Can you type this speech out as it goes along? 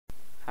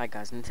Hi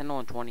guys,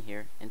 Nintendo120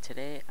 here, and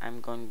today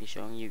I'm going to be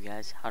showing you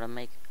guys how to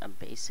make a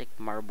basic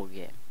marble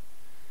game.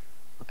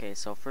 Okay,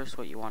 so first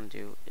what you want to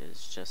do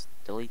is just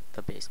delete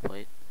the base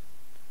plate.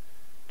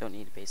 Don't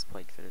need a base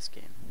plate for this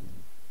game.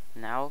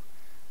 Now,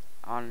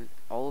 on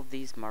all of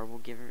these marble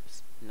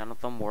givers, none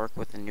of them work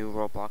with the new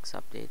Roblox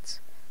updates.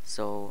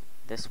 So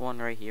this one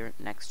right here,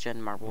 next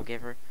gen marble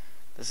giver,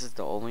 this is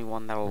the only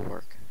one that will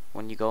work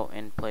when you go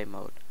in play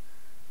mode.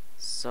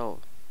 So,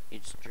 you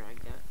just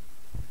drag that.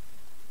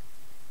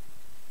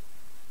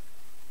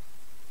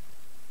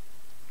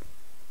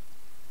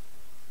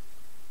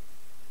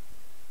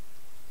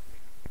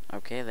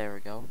 Okay, there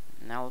we go.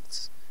 Now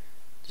let's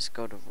just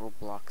go to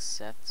Roblox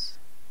sets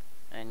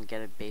and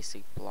get a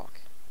basic block.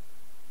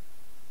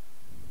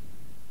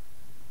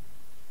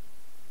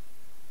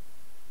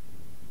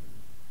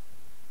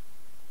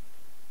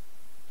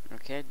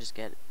 Okay, just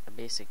get a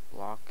basic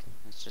block.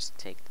 Let's just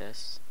take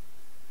this.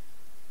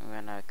 I'm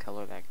gonna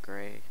color that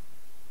gray.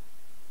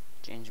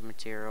 Change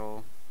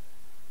material.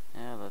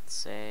 Yeah, let's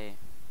say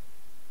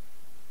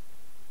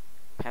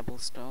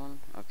pebblestone.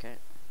 Okay.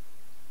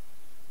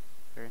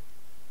 Sure.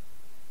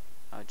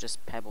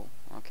 Just pebble.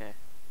 Okay.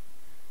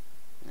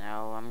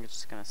 Now I'm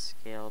just gonna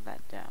scale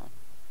that down.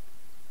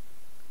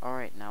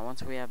 Alright, now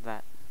once we have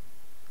that,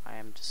 I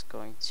am just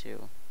going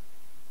to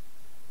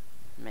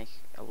make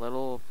a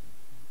little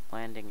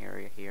landing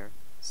area here,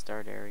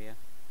 start area,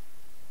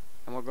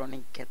 and we're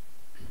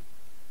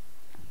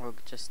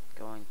just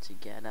going to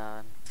get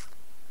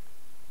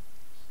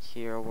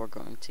here we're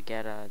going to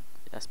get a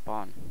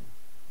spawn.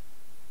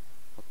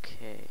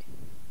 Okay.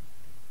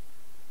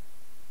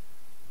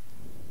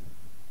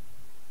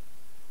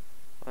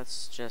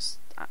 Let's just,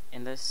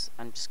 in this,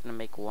 I'm just gonna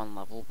make one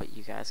level, but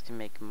you guys can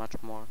make much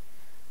more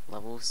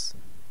levels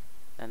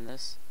than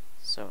this.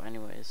 So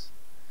anyways,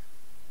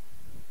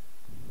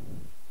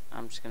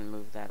 I'm just gonna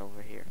move that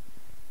over here.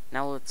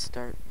 Now let's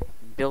start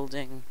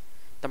building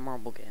the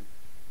marble game.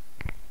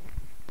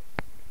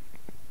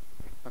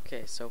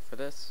 Okay, so for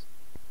this,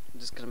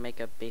 I'm just gonna make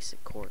a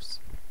basic course.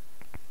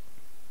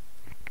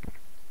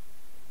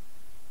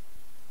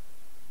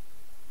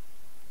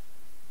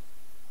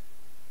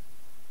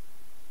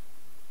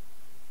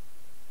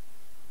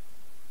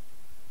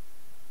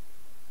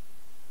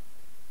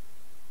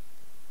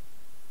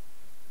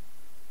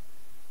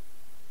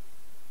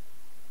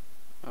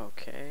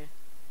 Okay.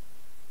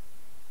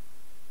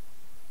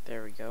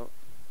 There we go.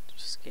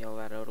 Just scale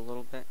that out a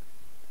little bit.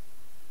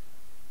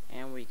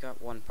 And we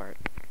got one part.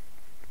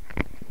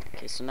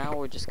 Okay, so now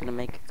we're just gonna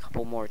make a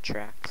couple more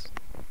tracks.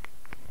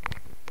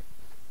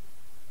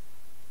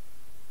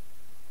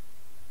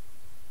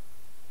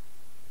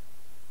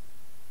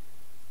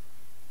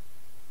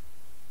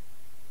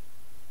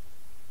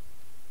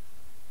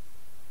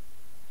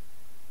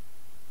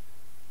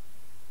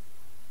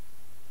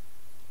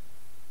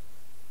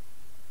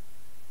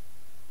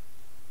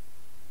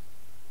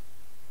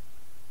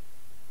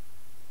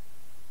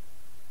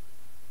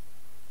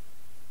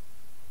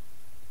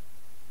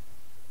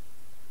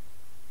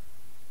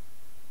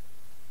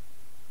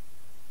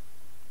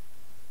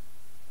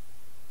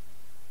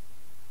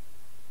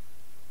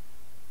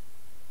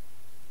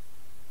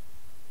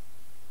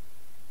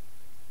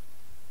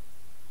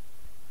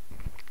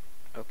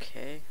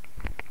 Okay,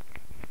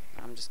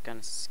 I'm just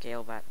gonna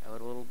scale that out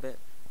a little bit.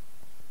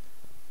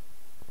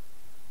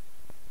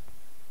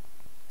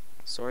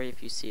 Sorry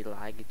if you see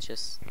lag, it's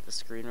just the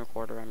screen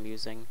recorder I'm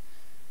using.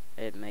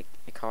 It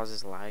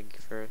causes lag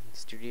for the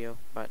studio,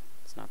 but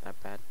it's not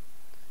that bad.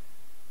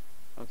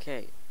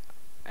 Okay,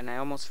 and I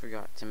almost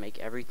forgot to make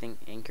everything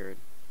anchored.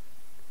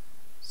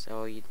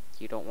 So you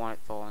don't want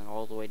it falling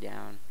all the way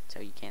down so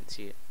you can't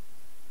see it.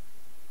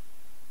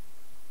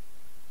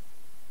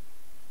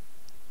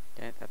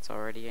 Okay, that's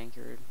already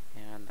anchored,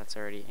 and that's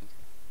already anchored.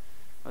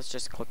 Let's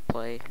just click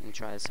play and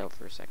try this out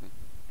for a second.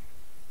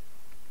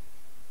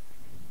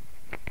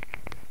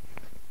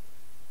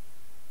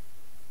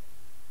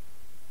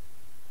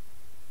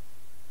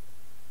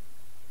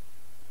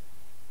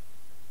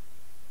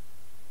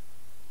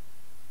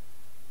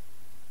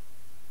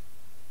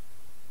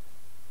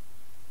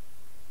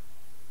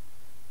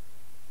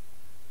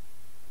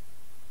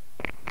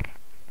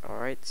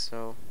 Alright,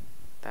 so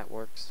that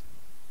works.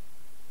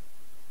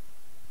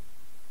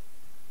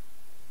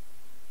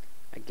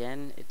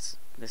 Again,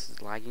 this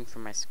is lagging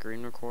from my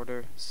screen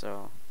recorder,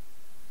 so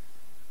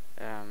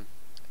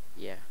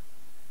yeah.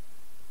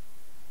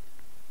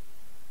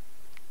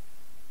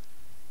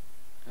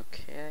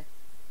 Okay.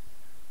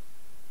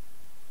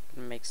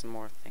 Gonna make some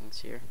more things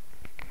here.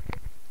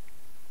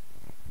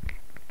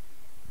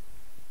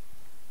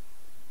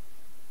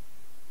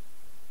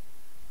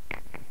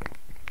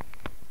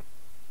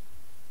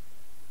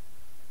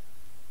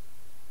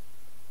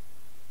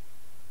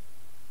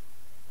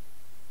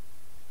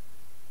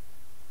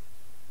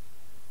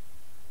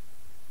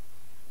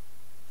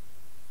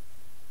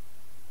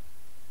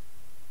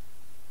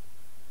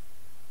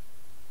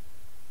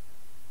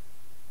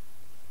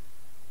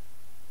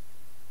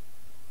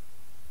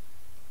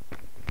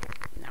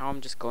 Now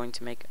I'm just going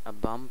to make a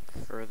bump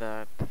for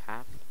the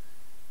path.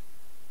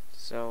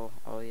 So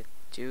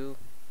do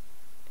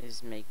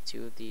is make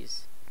 2 of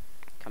these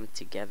come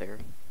together.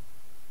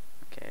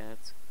 Okay,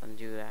 let's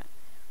undo that.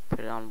 Put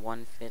it on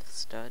 1/5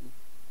 stud.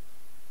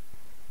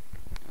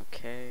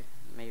 Okay,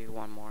 maybe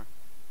one more.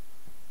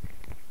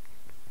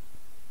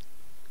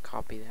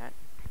 Copy that.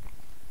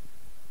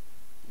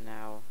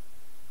 Now,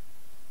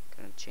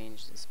 gonna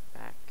change this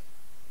back.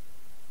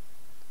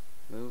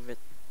 Move it.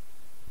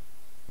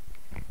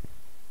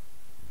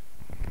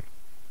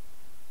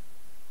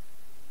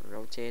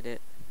 Rotate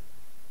it.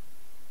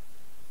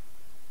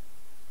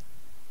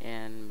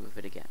 And move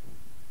it again.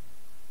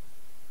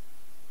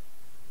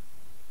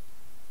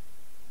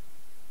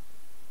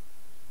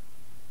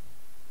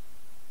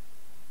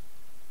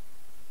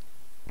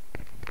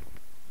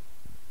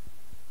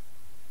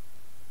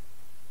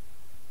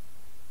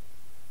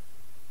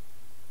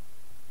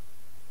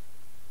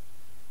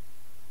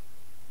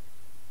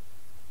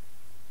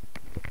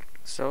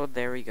 So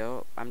there we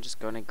go. I'm just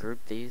going to group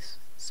these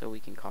so we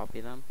can copy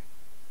them.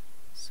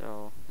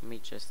 So let me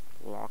just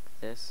lock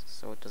this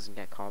so it doesn't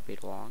get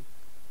copied along.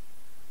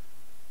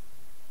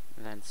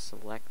 And then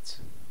select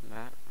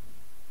that.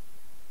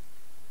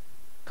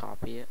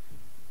 Copy it.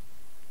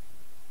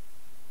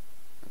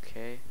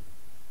 Okay.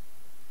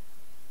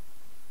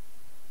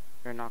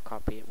 Or not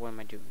copy it. What am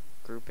I doing?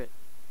 Group it.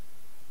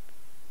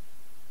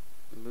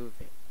 Move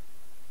it.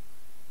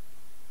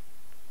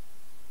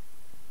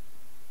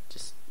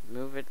 Just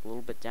move it a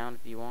little bit down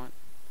if you want.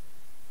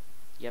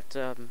 You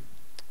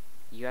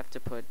have to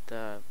put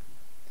the,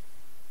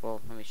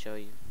 well, let me show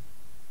you.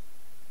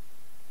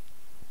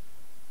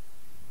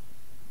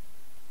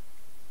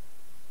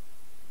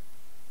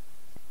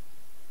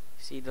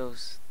 See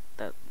those,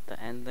 the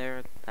end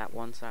there, that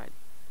one side?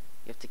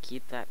 You have to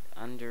keep that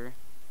under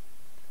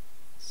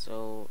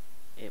so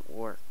it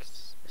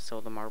works,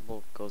 so the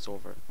marble goes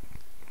over.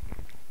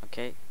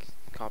 Okay,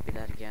 copy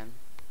that again,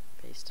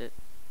 paste it.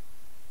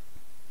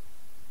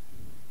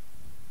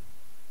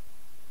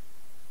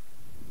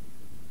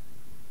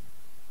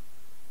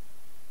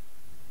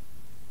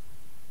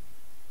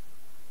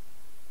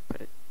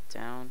 Put it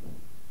down.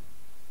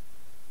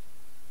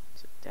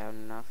 Is it down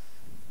enough?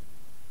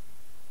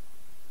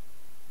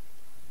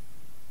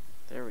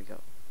 There we go.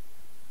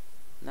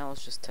 Now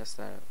let's just test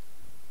that out.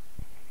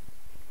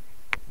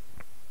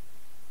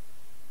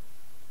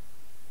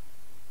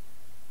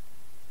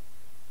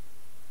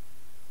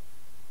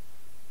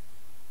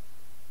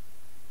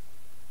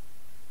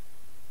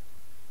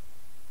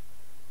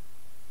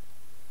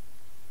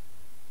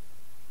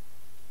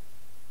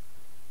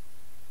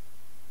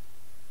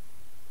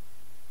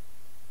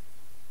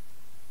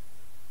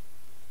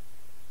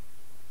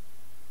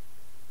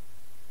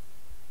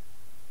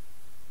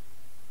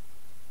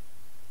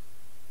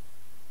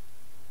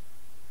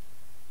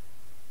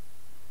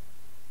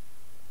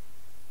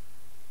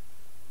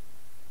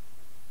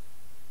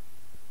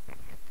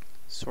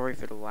 Sorry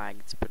for the lag,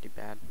 it's pretty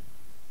bad.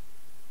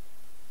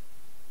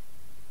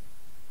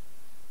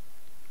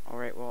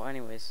 Alright, well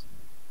anyways,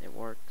 it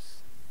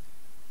works.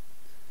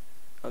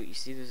 Oh, you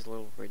see there's a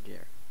little ridge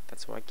there.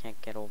 That's why I can't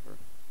get over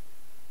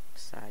the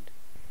side.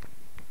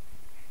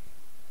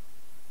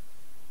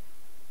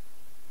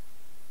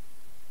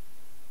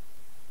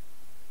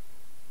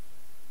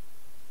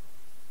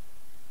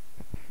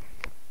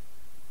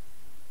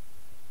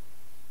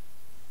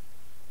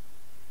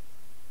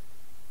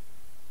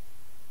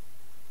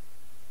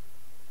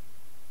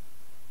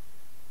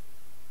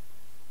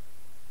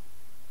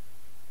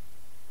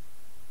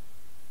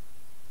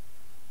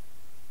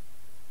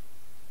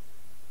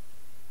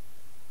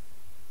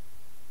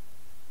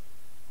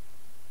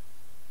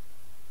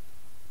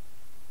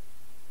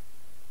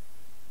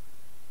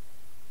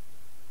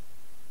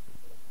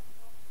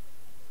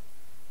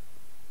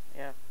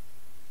 Yeah.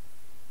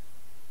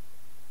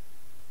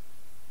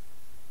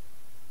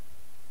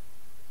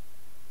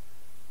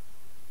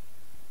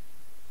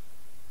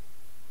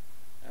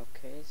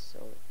 Okay, so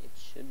it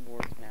should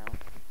work now.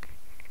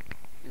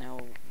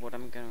 Now, what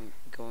I'm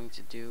going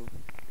to do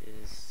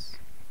is,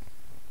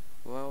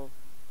 well,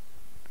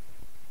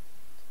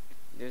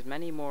 there's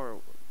many more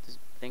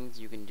things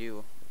you can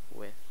do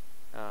with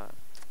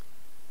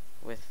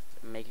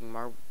making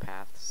marble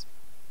paths.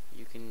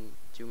 You can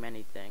do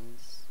many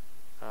things.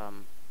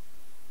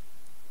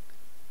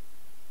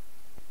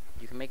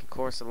 You can make a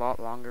course a lot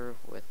longer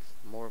with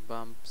more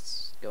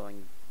bumps,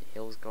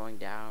 hills going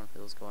down,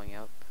 hills going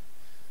up.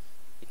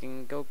 You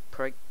can go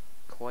quite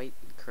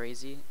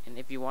crazy, and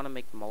if you want to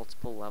make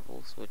multiple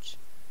levels, which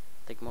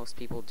I think most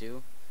people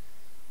do,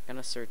 I'm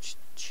gonna search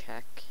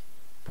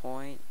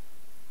checkpoint,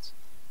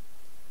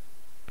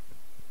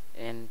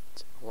 and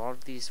a lot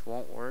of these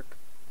won't work,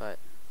 but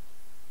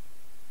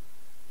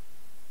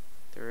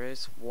there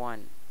is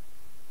one,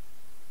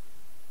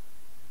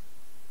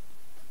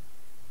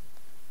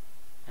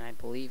 and I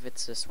believe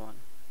it's this one.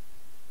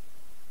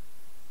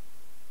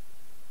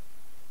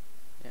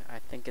 Yeah, I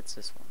think it's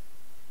this one.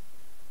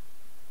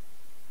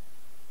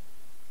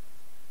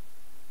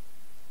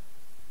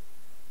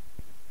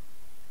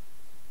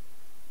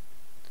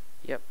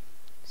 Yep.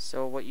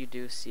 So what you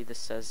do, see this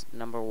says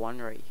number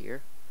 1 right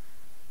here.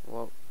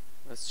 Well,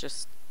 let's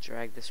just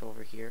drag this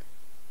over here.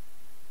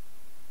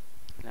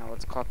 Now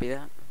let's copy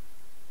that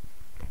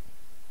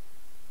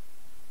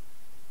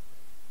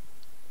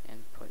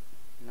and put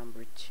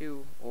number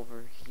 2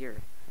 over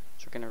here.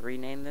 So we're gonna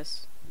rename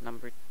this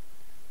number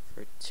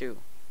for 2.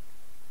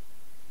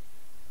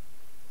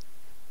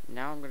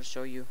 Now I'm gonna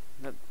show you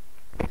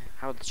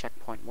how the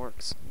checkpoint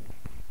works.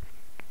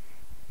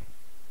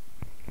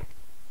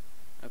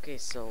 Okay,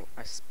 so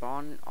I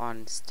spawn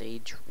on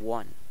stage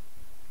 1.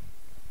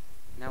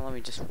 Now let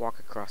me just walk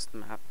across the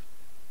map.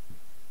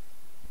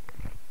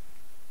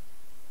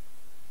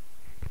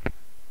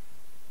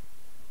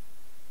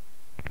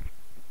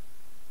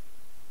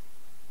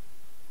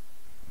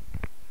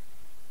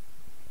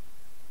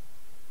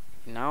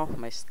 Now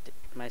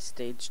my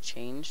stage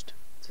changed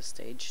to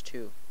stage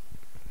 2,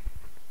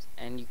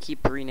 and you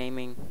keep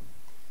renaming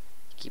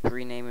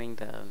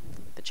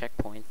the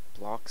checkpoint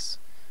blocks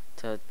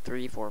to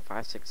 3, 4,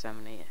 5, 6,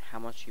 7, 8. How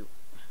much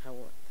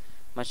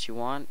you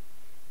want,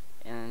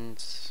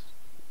 and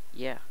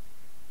yeah,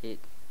 it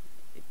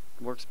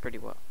works pretty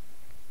well.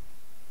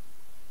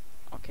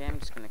 Okay, I'm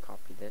just gonna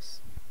copy this.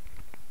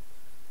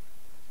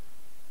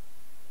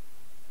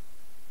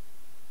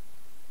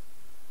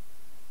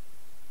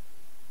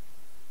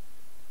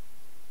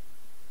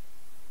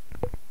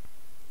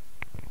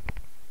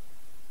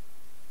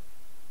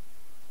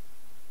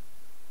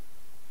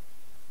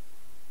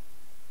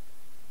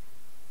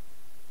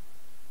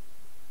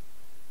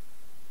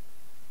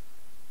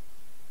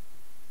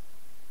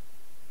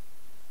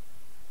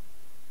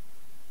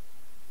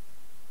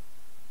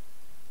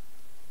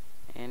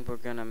 And we're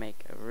gonna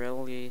make a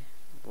really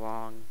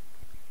long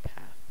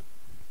path.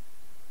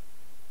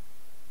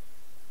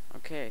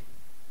 Okay,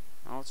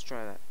 now let's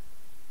try that.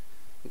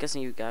 I'm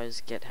guessing you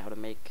guys get how to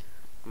make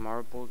a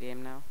marble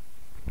game now,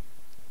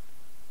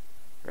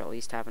 or at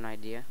least have an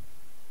idea.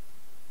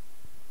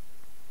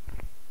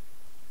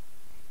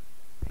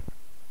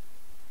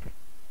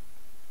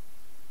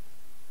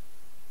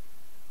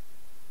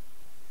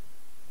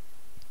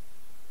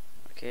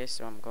 Okay,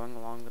 so I'm going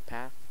along the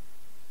path.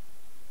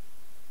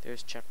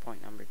 There's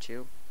checkpoint number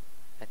 2.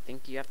 I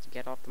think you have to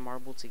get off the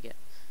marble to get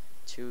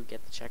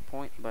the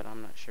checkpoint, but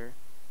I'm not sure.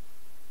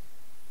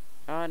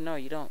 No,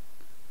 you don't.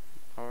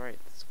 Alright,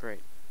 that's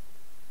great.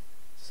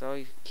 So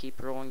you keep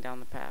rolling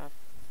down the path,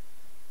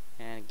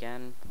 and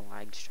again, the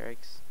lag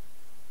strikes.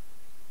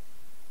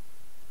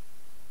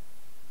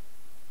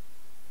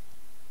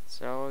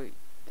 So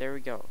there we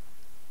go.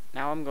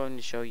 Now I'm going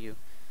to show you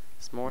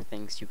some more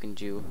things you can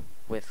do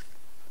with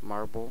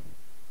marble.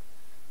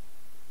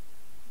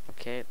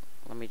 Okay,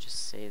 let me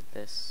just save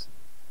this.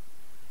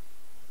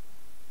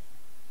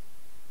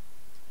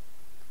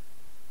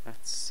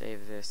 Let's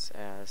save this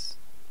as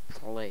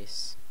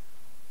lace,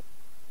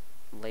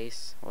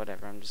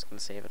 whatever. I'm just gonna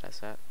save it as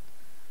that.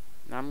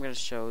 Now I'm gonna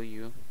show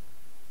you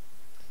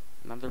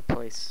another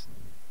place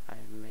I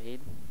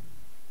made.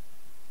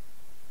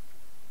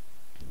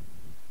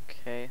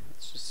 Okay,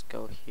 let's just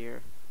go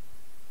here.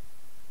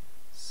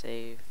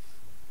 Save.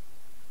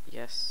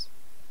 Yes.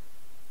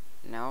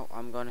 Now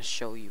I'm gonna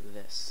show you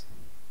this.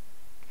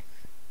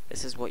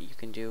 This is what you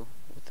can do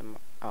with the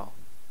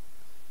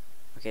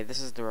okay,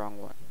 this is the wrong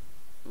one.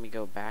 Let me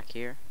go back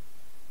here.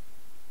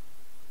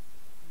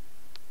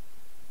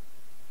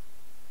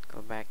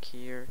 Go back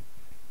here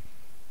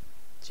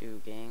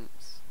to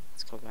games.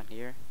 Let's go down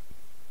here.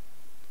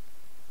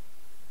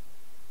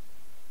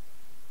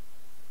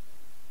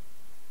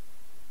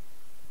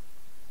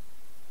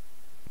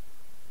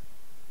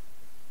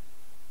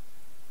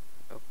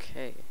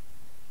 Okay,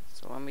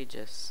 so let me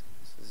just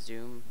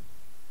zoom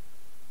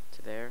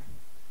to there.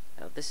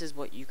 Now this is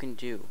what you can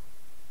do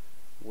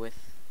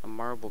with a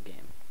marble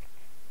game.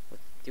 With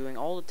doing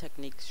all the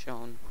techniques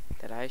shown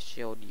that I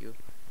showed you,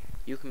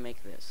 you can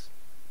make this.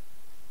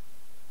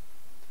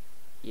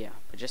 Yeah,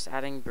 but just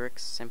adding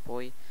bricks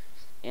simply.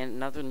 And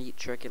another neat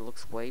trick, it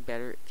looks way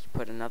better if you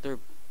put another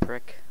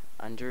brick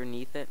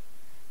underneath it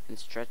and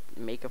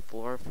make a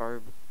floor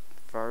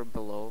far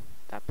below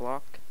that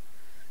block.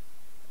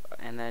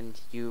 And then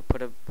you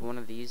put one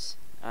of these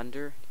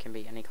under. It can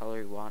be any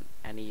color you want,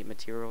 any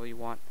material you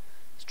want.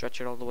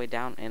 Stretch it all the way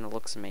down, and it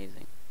looks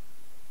amazing.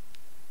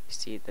 You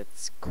see,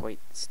 that's quite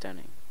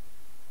stunning.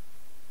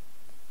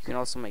 You can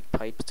also make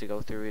pipes to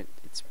go through it.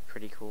 It's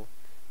pretty cool.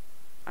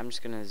 I'm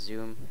just gonna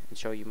zoom and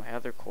show you my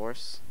other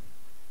course.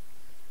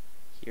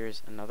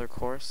 Here's another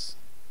course.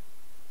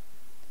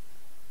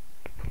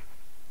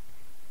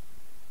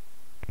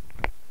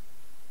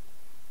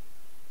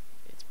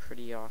 It's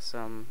pretty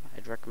awesome.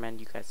 I'd recommend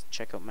you guys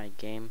check out my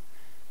game.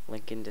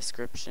 Link in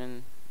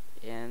description.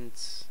 And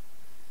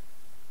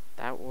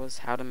that was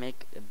how to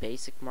make a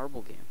basic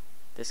marble game.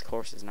 This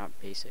course is not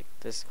basic.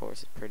 This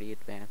course is pretty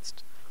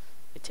advanced.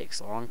 It takes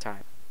a long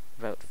time.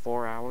 About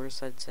 4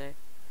 hours, I'd say.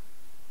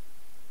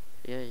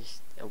 Yeah,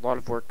 a lot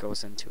of work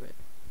goes into it.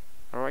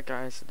 Alright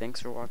guys,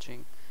 thanks for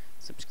watching.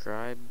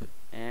 Subscribe,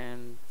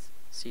 and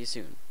see you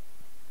soon.